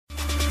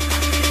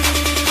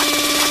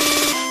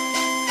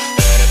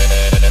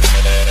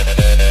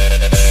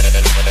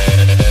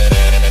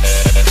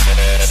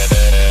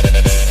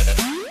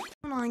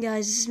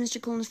guys, this is Mr.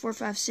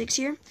 Colons456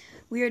 here.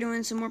 We are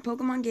doing some more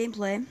Pokemon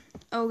gameplay.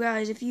 Oh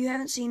guys, if you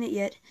haven't seen it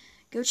yet,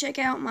 go check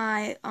out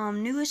my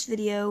newest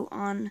video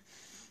on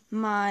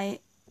my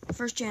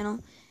first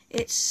channel.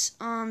 It's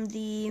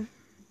the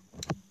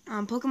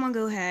Pokemon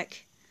Go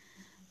hack.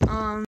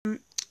 Oh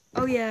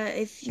yeah,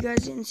 if you guys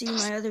didn't see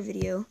my other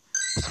video,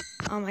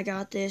 I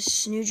got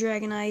this new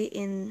Dragonite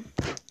and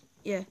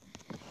yeah,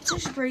 it's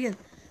actually pretty good.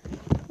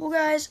 Well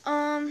guys,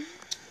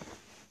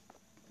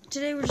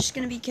 today we're just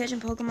going to be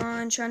catching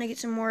Pokemon, trying to get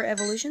some more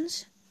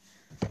evolutions.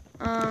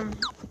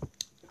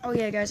 Oh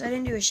yeah guys, I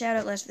didn't do a shout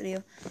out last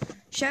video.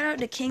 Shout out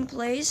to King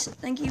Plays.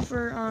 Thank you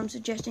for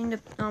suggesting to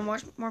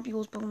watch more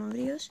people's Pokemon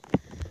videos.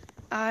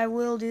 I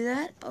will do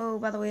that. Oh,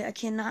 by the way, I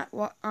cannot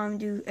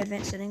do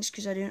advanced settings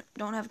because I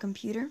don't have a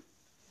computer.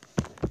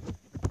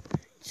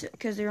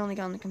 Because they're only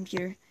on the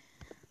computer.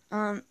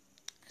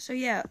 So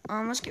yeah,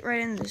 let's get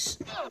right into this.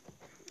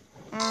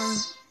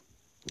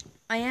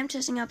 I am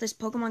testing out this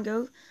Pokemon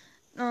Go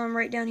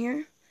right down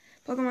here.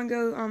 Pokemon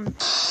Go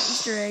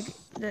Easter egg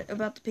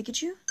about the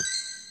Pikachu.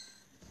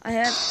 I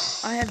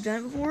have done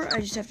it before. I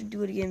just have to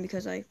do it again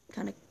because I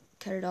kind of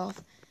cut it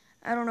off.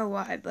 I don't know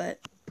why, but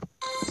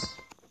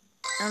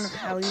I don't know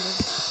how either.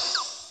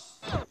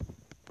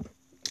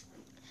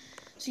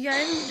 So yeah,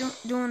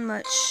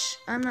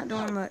 I'm not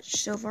doing much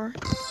so far.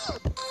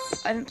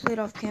 I haven't played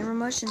off camera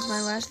much since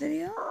my last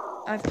video.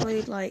 I've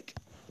played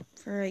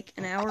for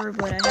an hour,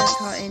 but I haven't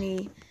caught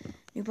any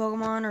new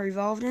Pokemon or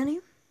evolved any.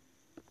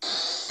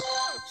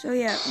 So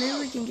yeah, maybe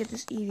we can get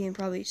this Eevee and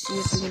probably see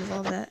if we can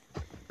evolve that.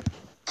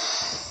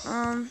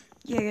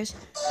 Yeah guys.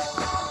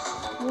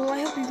 Well,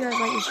 I hope you guys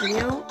like this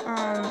video.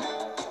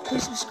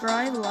 Please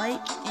subscribe,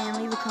 like, and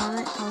leave a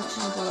comment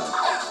section below.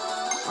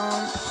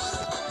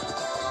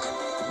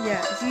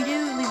 Yeah, if you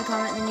do leave a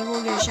comment, then you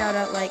will get a shout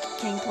out like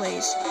King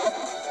Plays.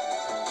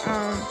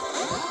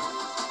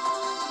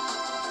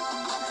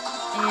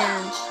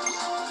 And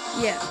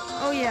yeah.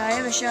 Oh yeah, I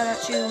have a shout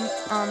out to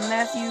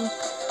Matthew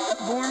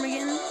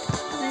Born-Again, I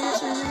think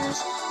that's what it is.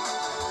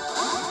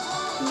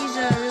 He's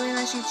a really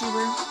nice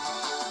YouTuber.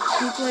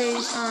 He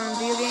plays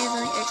video games on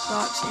the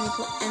Xbox,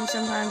 and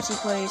sometimes he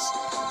plays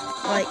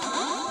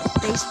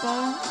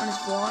baseball on his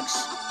vlogs.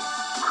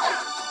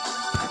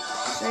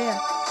 So yeah,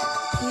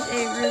 he's a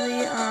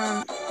really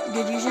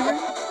good YouTuber.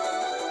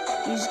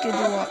 He's good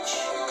to watch.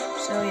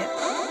 So yeah.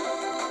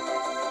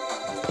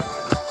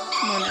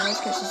 Come on now, let's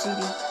catch the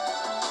CD.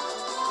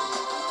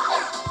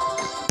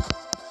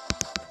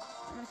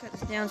 I'm gonna cut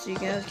this down so you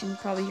guys can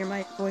probably hear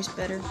my voice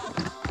better.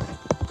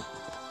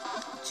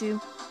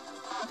 2,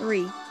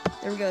 3.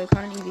 There we go,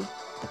 caught an Eevee.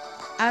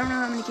 I don't know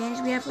how many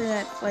candies we have. We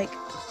have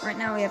right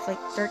now we have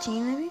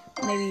 13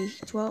 maybe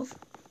 12.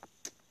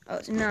 Oh,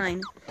 it's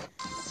 9.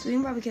 So we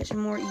can probably catch some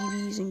more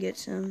Eevees and get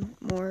some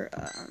more,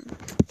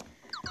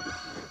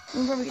 we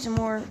can probably get some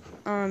more,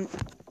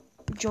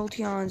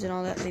 Jolteons and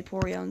all that,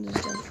 Vaporeons and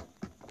stuff.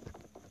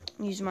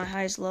 Use my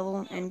highest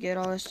level and get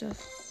all this stuff.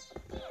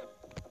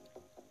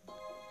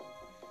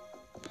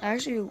 I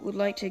actually would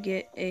like to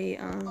get a,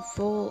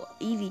 full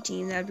Eevee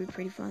team. That'd be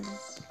pretty fun.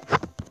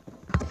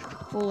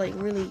 Full,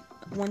 really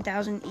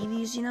 1,000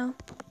 Eevees, you know?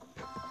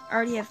 I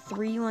already have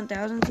 3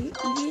 1,000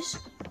 Eevees.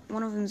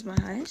 One of them is my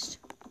highest.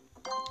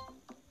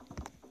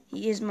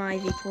 He is my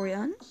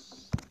Vaporeon.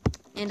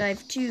 And I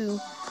have 2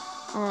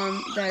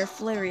 that are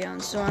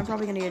Flareons, so I'm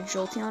probably going to get a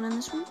Jolteon in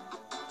this one.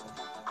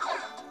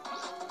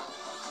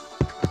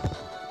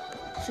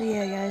 So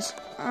yeah, guys.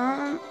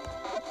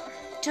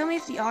 Tell me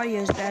if the audio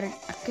is bad,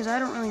 because I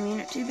don't really mean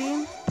it to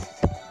be.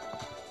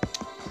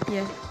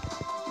 Yeah.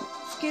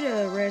 Let's get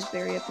a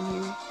raspberry up in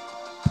here.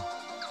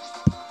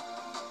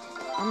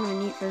 I'm gonna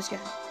need for this guy.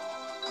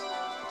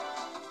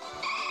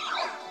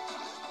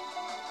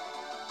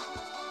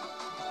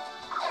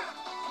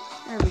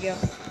 There we go.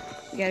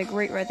 We got a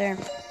great right there.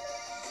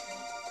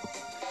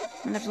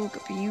 I'm gonna have to look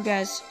up for you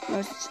guys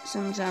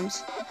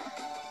sometimes.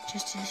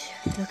 Just to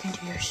look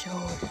into your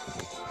soul.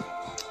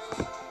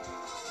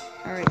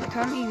 Alright, I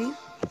caught an Eevee.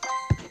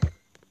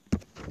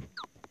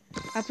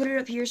 I put it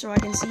up here so I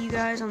can see you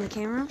guys on the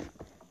camera.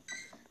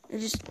 It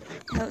just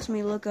helps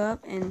me look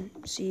up and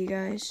see you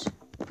guys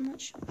pretty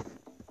much.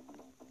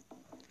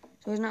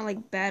 So it's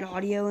not bad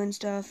audio and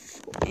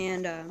stuff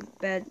and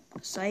bad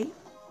sight.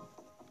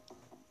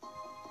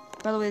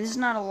 By the way, this is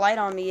not a light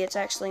on me, it's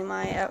actually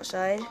my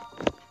outside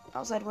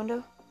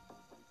window.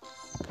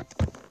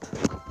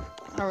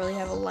 I don't really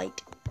have a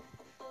light.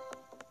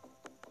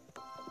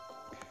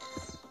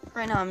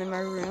 Right now I'm in my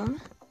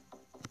room.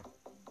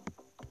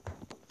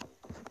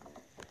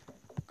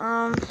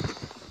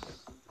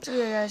 So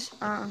yeah guys,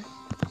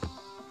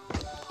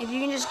 if you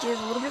can just give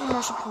a little bit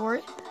more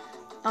support.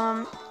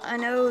 I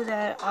know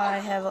that I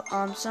have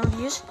some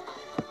views,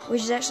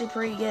 which is actually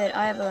pretty good.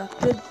 I have a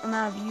good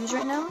amount of views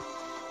right now,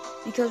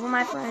 because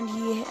my friend,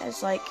 he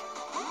has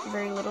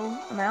very little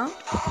amount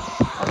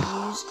of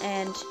views,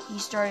 and he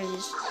started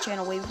his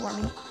channel way before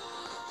me.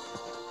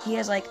 He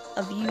has a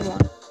view on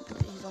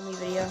his only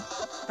video,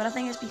 but I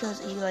think it's because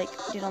he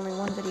did only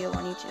one video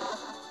on YouTube.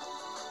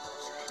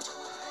 So that's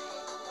why.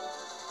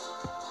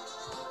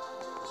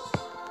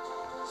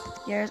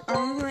 Yeah,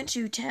 we went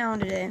to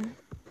town today.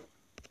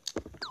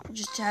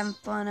 Just having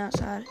fun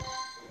outside.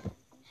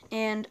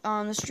 And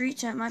the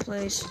streets at my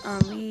place,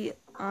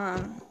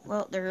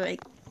 well, they're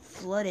like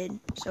flooded,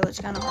 so it's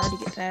kind of hard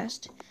to get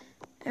past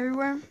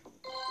everywhere.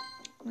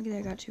 Look at that,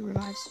 I got 2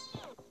 revives.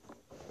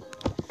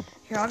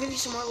 Here, I'll give you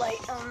some more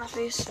light on my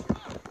face.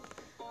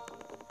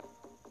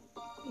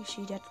 You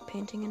see that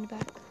painting in the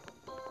back?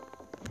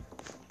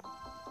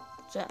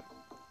 So,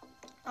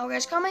 oh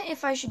guys, comment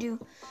if I should do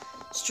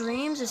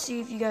streams to see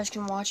if you guys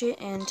can watch it,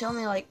 and tell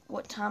me like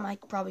what time I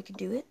probably could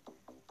do it.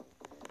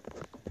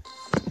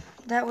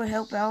 That would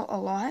help out a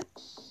lot.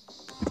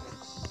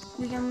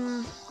 We're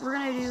gonna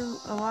do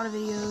a lot of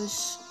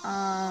videos.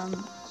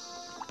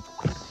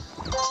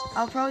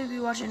 I'll probably be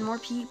watching more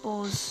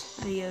people's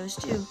videos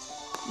too,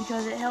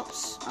 because it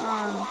helps.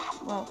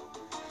 Well,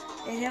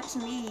 it helps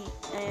me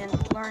and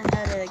learn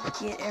how to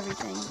get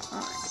everything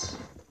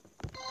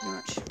pretty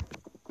much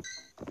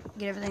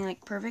get everything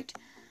like perfect.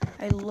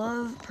 I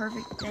love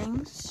perfect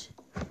things.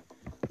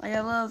 Like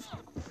I love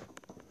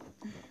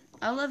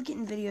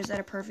getting videos that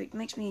are perfect. It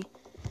makes me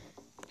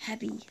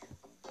happy.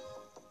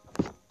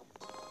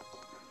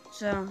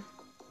 So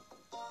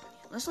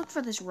let's look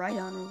for this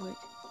Rhydon real quick.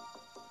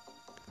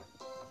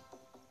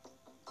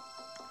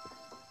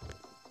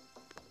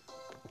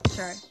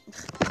 Sorry.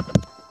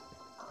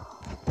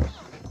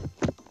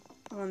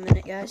 1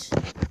 minute, guys.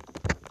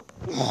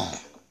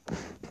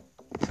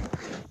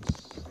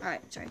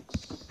 Alright, sorry.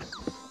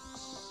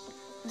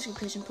 Let's go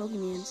play some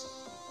Pokemons.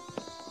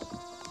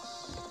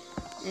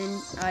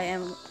 And I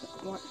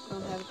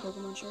don't have a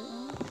Pokemon shirt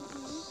on,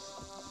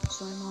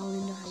 so I'm all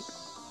into hype.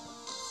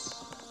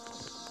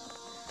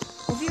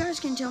 Well, if you guys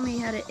can tell me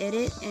how to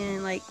edit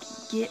and like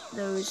get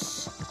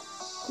those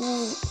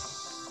cool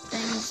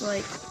things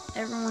like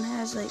everyone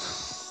has, like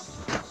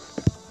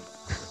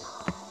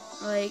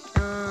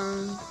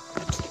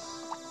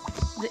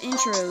the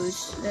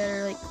intros that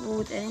are like cool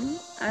with editing.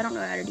 I don't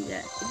know how to do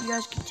that. If you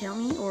guys could tell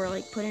me or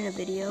like put in a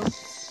video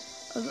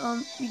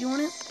of you doing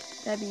it,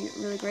 that'd be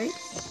really great.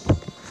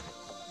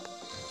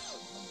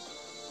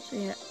 So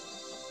yeah,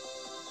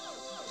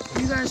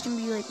 you guys can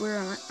be like where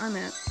I'm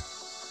at.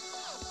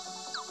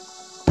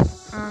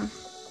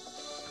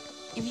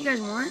 If you guys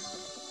want,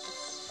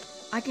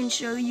 I can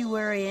show you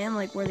where I am,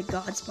 like where the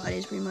God spot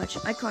is pretty much.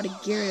 I caught a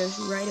Gyarados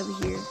right over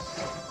here.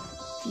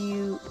 If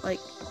you, like,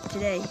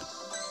 today,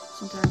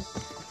 sometime.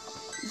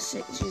 Let's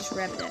just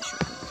Rapidash real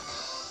quick.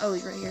 Oh,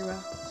 he's right here,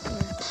 wow.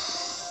 Yeah.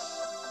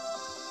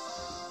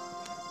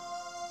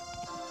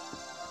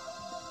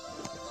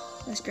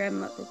 Let's grab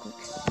him up real quick.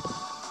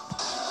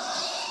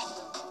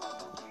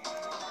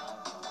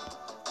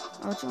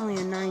 Oh, it's only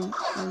a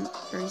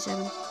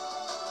 937.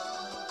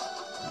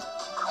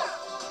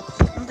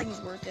 I don't think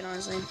he's worth it,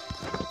 honestly.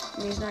 I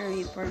mean, he's not going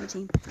to be part of the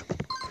team.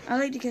 I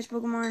like to catch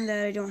Pokemon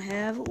that I don't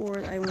have,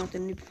 or I want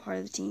them to be part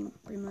of the team,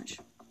 pretty much.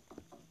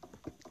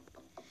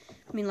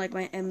 I mean, like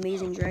my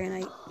amazing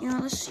Dragonite. You know,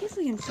 let's see if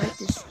we can fight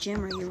this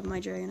gym right here with my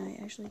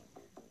Dragonite, actually.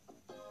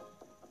 I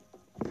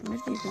wonder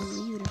if they're going to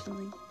leave it or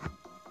something.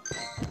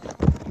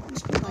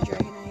 Let's put my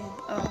Dragonite in.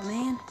 Oh,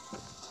 man.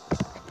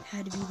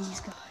 Had to be these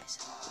guys.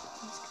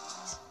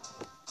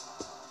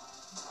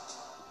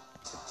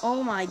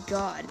 Oh my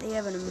god, they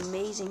have an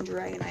amazing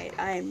Dragonite.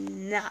 I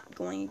am not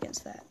going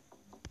against that.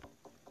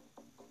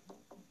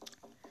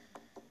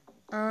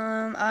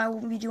 I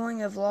will be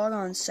doing a vlog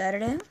on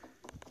Saturday.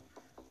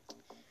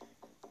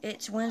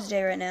 It's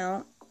Wednesday right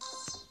now.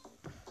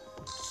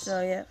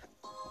 So, yeah.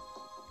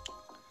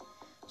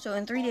 So,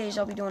 in 3 days,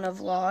 I'll be doing a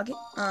vlog.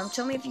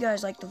 Tell me if you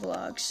guys like the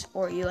vlogs,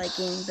 or you like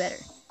getting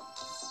better.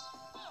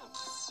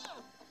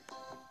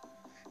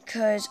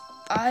 Because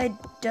it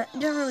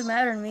doesn't really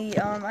matter to me.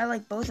 I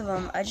like both of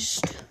them. I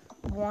just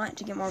want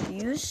to get more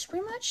views,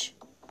 pretty much.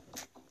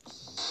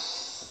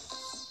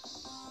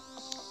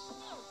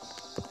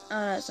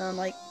 That sounds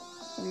like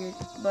weird,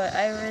 but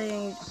I really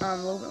need a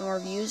little bit more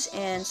views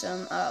and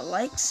some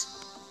likes.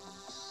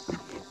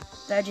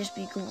 That'd just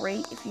be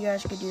great if you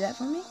guys could do that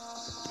for me.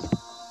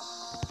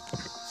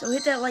 So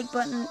hit that like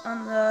button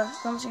on the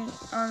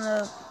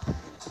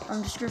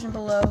description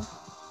below.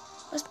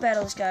 Let's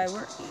battle this guy.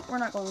 We're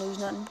not gonna lose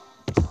nothing.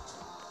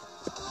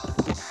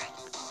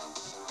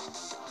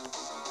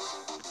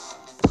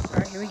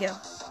 Alright, here we go.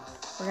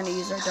 We're gonna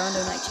use our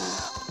dondonight too.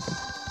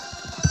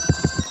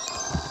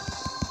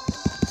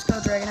 Let's go,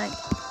 Dragonite.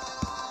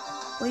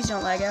 Please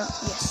don't lag out.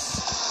 Yes.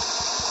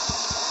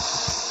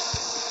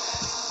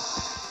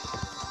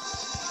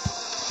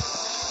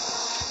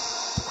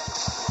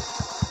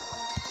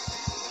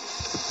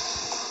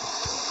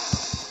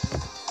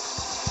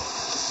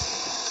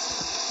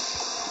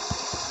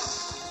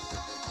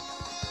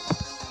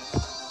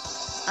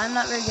 I'm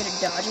not very good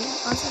at dodging,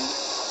 honestly.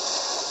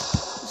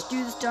 Let's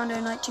do this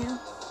dondonight too.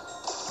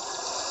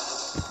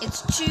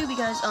 It's 2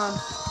 because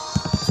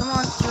someone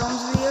on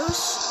Jerome's videos,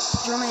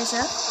 Jerome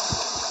ASF,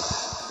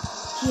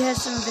 he has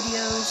some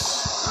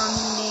videos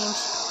he named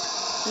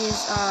his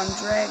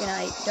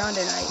Dragonite,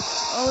 Dondonite.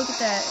 Oh, look at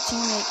that. A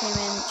teammate came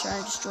in trying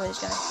to destroy this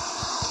guy.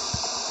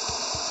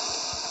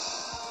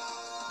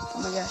 Oh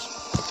my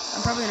gosh.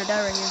 I'm probably gonna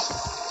die right here.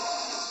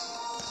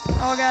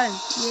 Oh, I got him.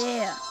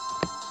 Yeah.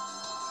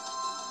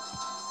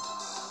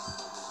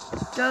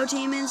 Go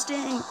Team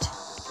Instinct.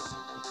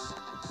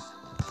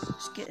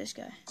 Let's get this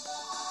guy.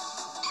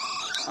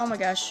 Oh my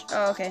gosh.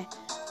 Oh, okay.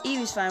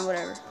 Eevee's fine,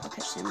 whatever. I'll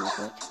catch him real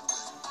quick.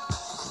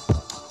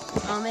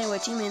 Anyway,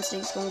 Team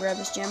Instinct's gonna grab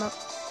this gem up.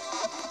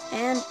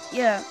 And,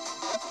 yeah.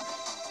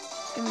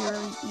 It's gonna be a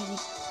really easy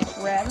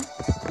grab.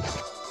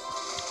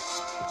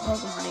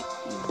 Pokemon,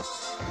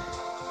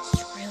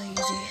 it's really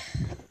easy.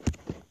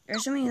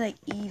 There's so many, like,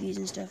 Eevees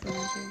and stuff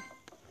around here.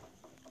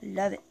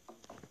 Love it.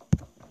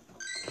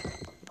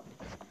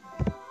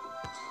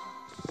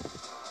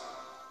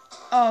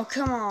 Oh,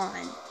 come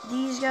on.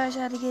 These guys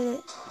had to get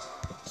it.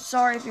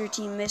 Sorry if you're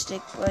Team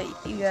Mystic, but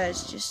you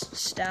guys just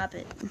stop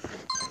it.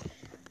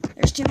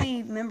 There's too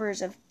many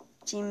members of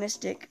Team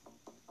Mystic.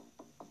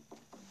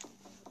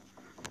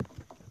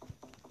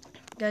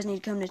 You guys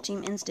need to come to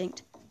Team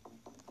Instinct.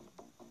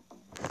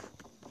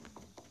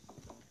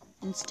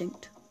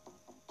 Instinct.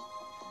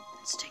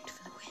 Instinct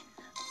for the win.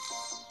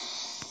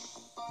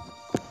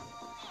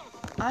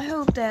 I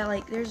hope that,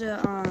 like, there's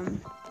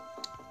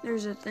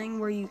a thing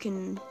where you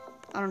can,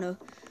 I don't know,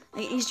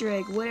 like Easter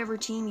egg, whatever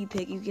team you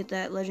pick, you get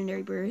that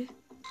legendary bird.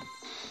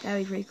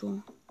 That'd be pretty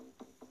cool.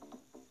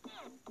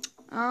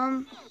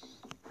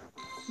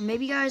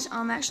 Maybe guys,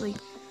 actually,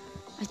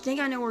 I think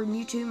I know where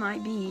Mewtwo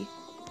might be.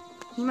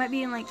 He might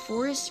be in, like,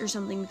 Forest or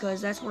something,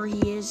 because that's where he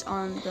is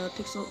on the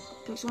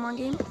Pixelmon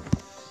game.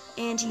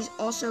 And he's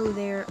also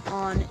there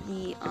on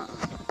the,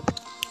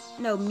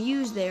 no,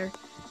 Mew's there.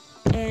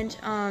 And,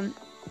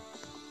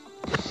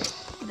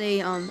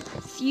 they,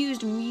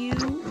 fused Mew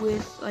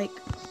with, like,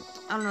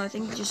 I don't know, I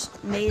think he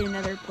just made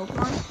another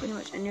Pokemon, pretty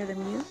much, another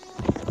Mew.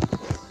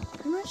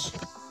 Pretty much.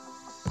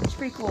 It's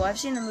pretty cool. I've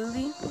seen the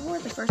movie before,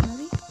 the first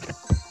movie.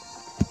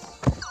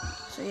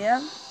 So,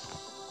 yeah.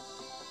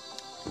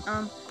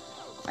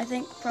 I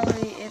think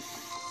probably if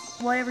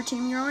whatever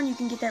team you're on, you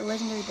can get that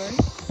legendary bird.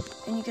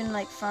 And you can,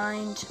 like,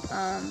 find,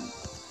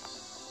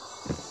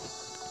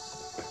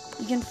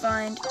 you can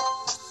find,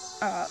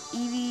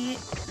 Eevee,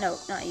 no,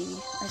 not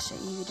Eevee, I said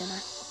Eevee, didn't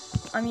I?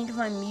 You can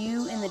find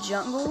Mew in the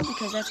jungle,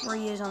 because that's where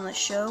he is on the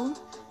show.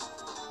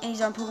 And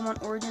he's on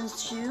Pokemon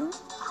Origins too.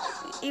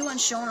 He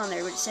wasn't shown on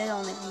there, but it said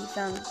on there he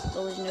found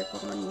the legendary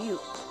Pokemon Mew.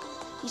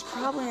 He's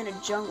probably in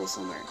a jungle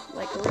somewhere,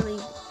 like a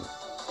really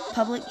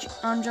public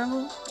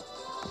jungle.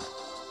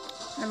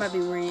 That might be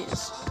where he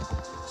is.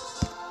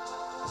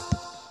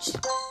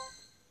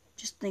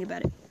 Just think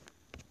about it.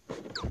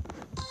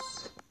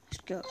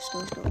 Let's go, let's go,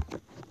 let's go.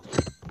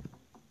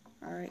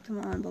 Alright, come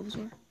on,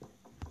 Bulbasaur.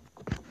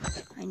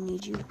 I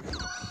need you.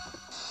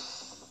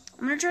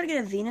 I'm gonna try to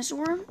get a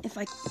Venusaur.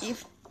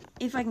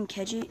 If I can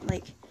catch it,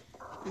 like,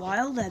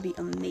 wild, that'd be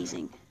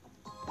amazing.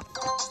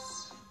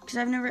 Because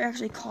I've never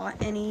actually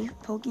caught any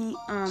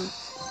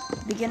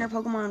beginner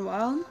Pokemon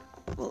wild.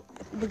 Well,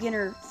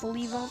 beginner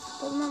fully evolved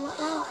Pokemon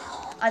wild.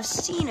 I've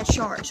seen a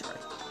Charizard,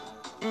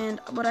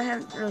 but I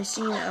haven't really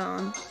seen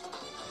I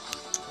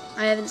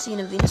haven't seen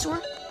a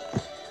Venusaur.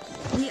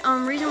 The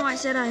reason why I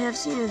said I have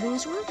seen a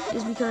Venusaur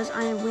is because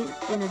I went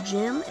in a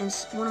gym and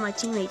one of my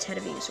teammates had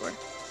a Venusaur.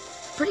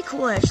 Pretty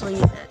cool, actually.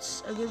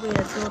 That's a good way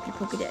to fill up your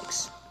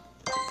Pokedex.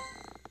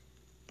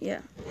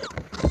 Yeah.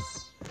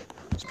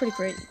 It's pretty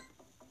crazy.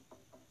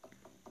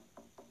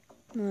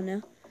 Come on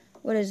now.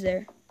 What is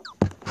there?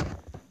 I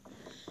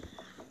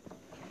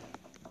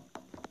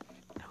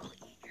will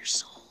eat your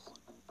soul.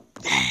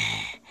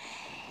 I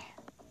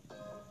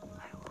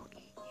will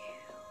eat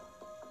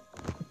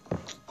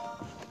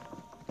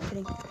you.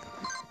 Kidding.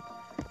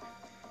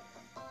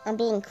 I'm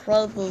being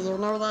crazy, you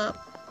know that?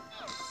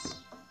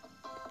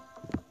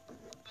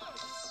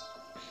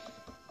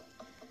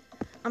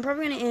 I'm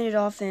probably going to end it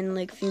off in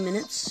like a few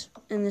minutes,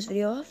 end this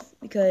video off,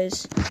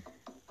 because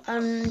I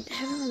haven't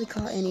really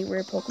caught any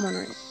rare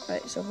Pokemon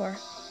right so far.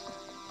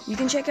 You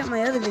can check out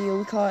my other video,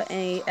 we caught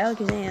a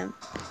Alakazam.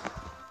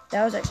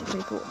 That was actually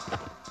pretty cool.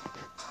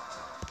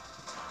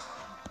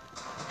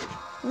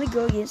 Let me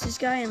go against this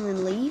guy and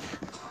then leave.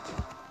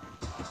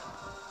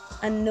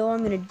 I know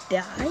I'm going to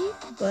die,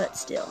 but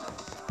still.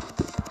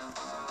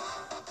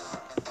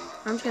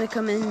 I'm just going to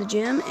come in the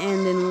gym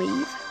and then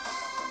leave.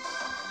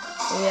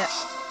 So yeah.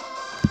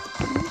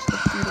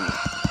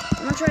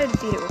 I'm gonna try to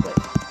defeat it real quick.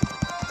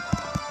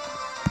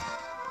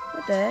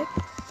 What the heck?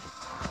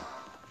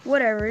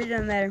 Whatever, it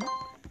doesn't matter.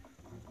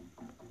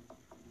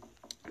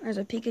 There's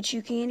a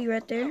Pikachu candy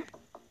right there.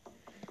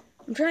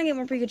 I'm trying to get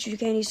more Pikachu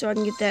candy so I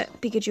can get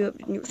that Pikachu up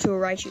to a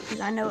Raichu,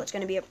 because I know it's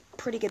gonna be a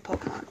pretty good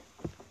Pokemon.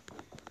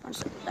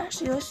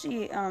 Actually, let's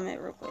see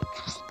it real quick.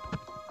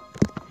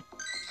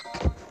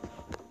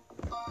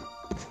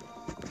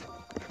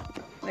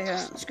 Wait,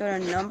 let's go to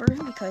number,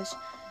 because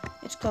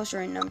it's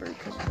closer in number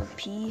because of the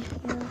P,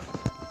 you know?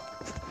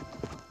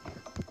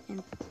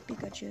 And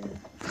Pikachu.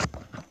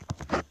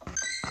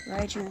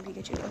 Raichu and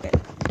Pikachu. Okay.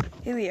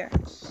 Here we are.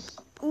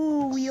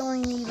 Ooh, we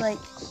only need like,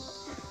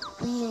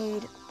 we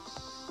need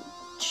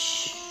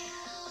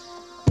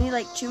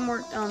like 2 more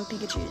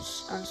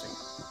Pikachus, honestly.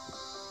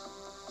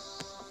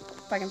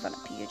 If I can find a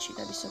Pikachu,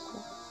 that'd be so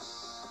cool.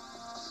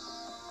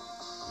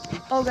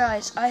 Oh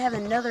guys, I have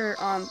another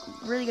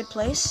really good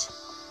place.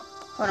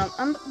 Hold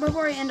on,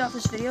 before I end off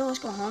this video, let's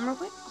go home real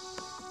quick.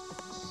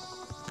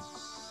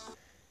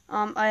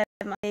 I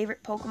have my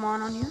favorite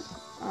Pokemon on here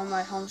on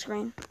my home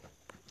screen.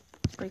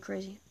 It's pretty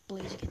crazy.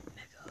 Blaziken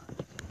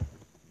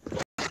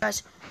Mega.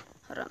 Guys,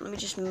 hold on, let me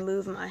just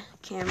move my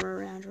camera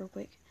around real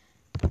quick.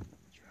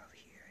 You're over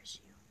here, I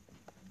see you.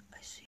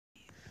 I see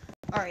you.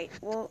 Alright,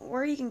 well,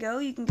 where you can go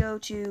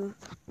to,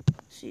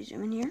 see,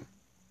 zoom in here.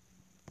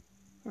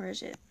 Where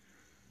is it?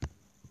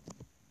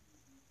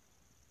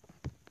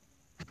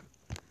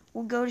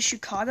 We'll go to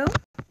Chicago.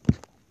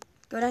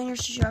 Go down here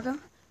to Chicago.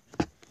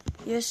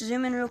 Yes,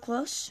 zoom in real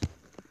close.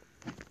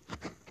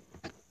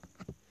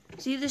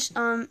 See this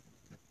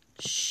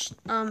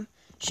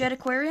shed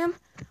aquarium?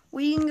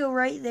 We can go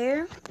right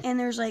there, and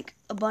there's like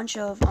a bunch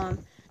of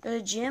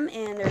there's a gym,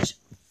 and there's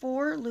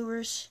four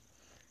lures,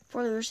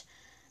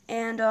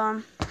 and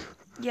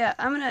yeah,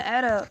 I'm gonna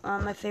add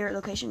my favorite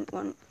location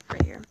one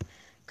right here,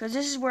 cause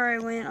this is where I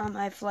went on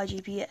my Fly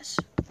GPS.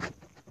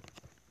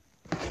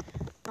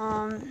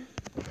 I'm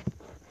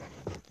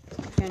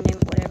gonna name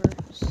it whatever.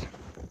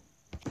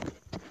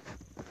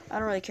 I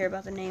don't really care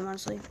about the name,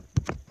 honestly.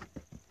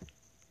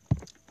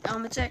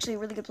 It's actually a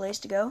really good place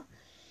to go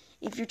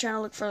if you're trying to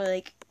look for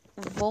like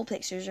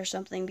Vulpixers or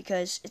something,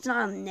 because it's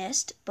not a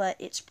nest, but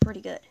it's pretty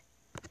good.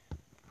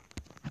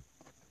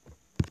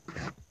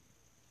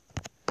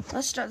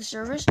 Let's start the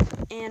service,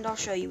 and I'll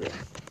show you it.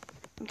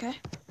 Okay?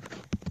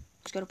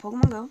 Let's go to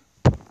Pokemon Go.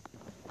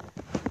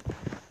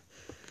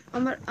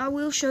 I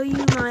will show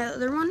you my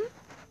other one,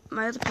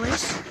 my other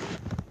place.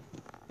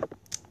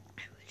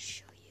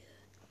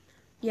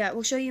 Yeah,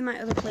 we'll show you my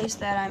other place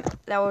that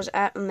was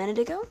at a minute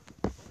ago,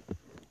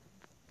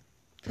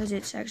 because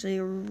it's actually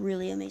a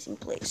really amazing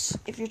place.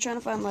 If you're trying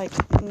to find like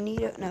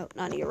not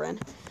Nidoran.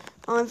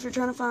 If you're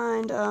trying to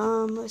find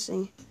let's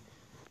see,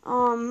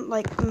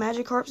 like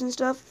Magikarps and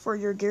stuff for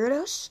your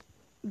Gyarados,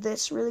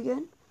 that's really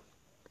good.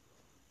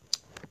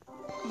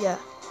 Yeah.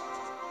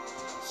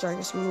 Sorry, I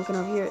guess I'm looking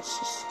over here.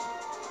 It's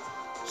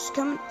just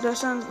coming. The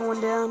sun's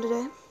going down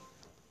today.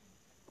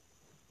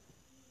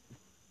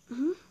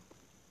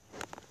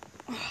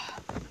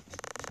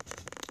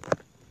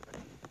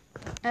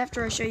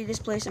 After I show you this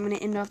place, I'm going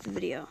to end off the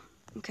video.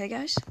 Okay,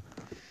 guys?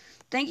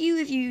 Thank you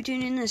if you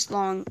tuned in this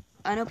long.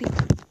 I know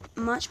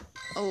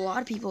a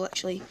lot of people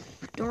actually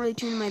don't really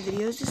tune in my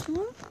videos this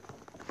long.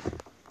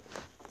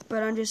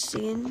 But I'm just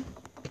seeing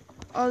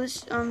all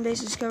this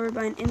base is covered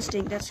by an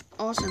instinct. That's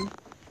awesome.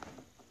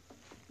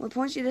 Well, it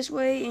points you this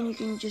way, and you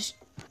can just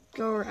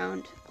go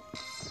around.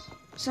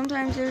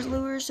 Sometimes there's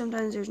lures,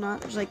 sometimes there's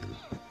not. There's like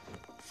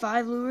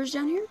 5 lures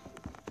down here.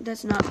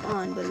 That's not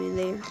on, but I mean,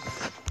 they're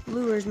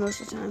lures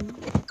most of the time.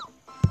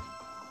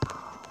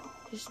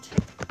 Just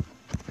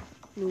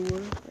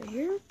lure right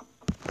here.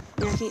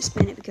 And I can't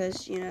spin it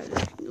because, you know, the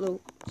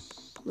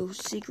little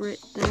secret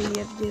thing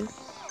you have to do.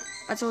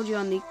 I told you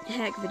on the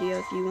hack video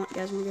if you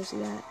guys want to go see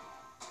that.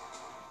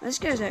 This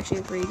guy's actually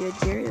a pretty good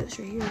Gyarados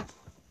right here.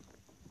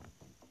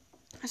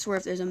 I swear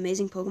if there's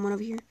amazing Pokemon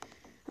over here,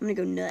 I'm gonna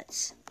go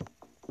nuts.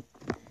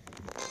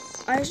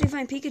 I actually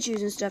find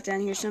Pikachus and stuff down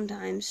here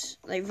sometimes.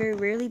 Like, very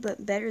rarely,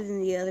 but better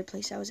than the other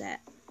place I was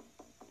at.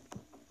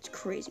 It's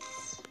crazy.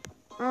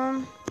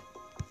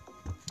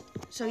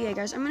 So yeah,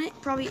 guys, I'm gonna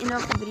probably end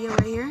off the video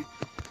right here.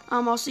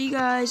 I'll see you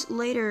guys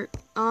later.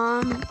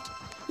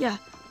 Yeah,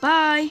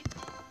 bye.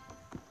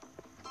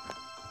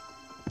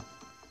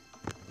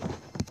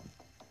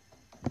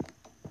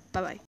 Bye-bye.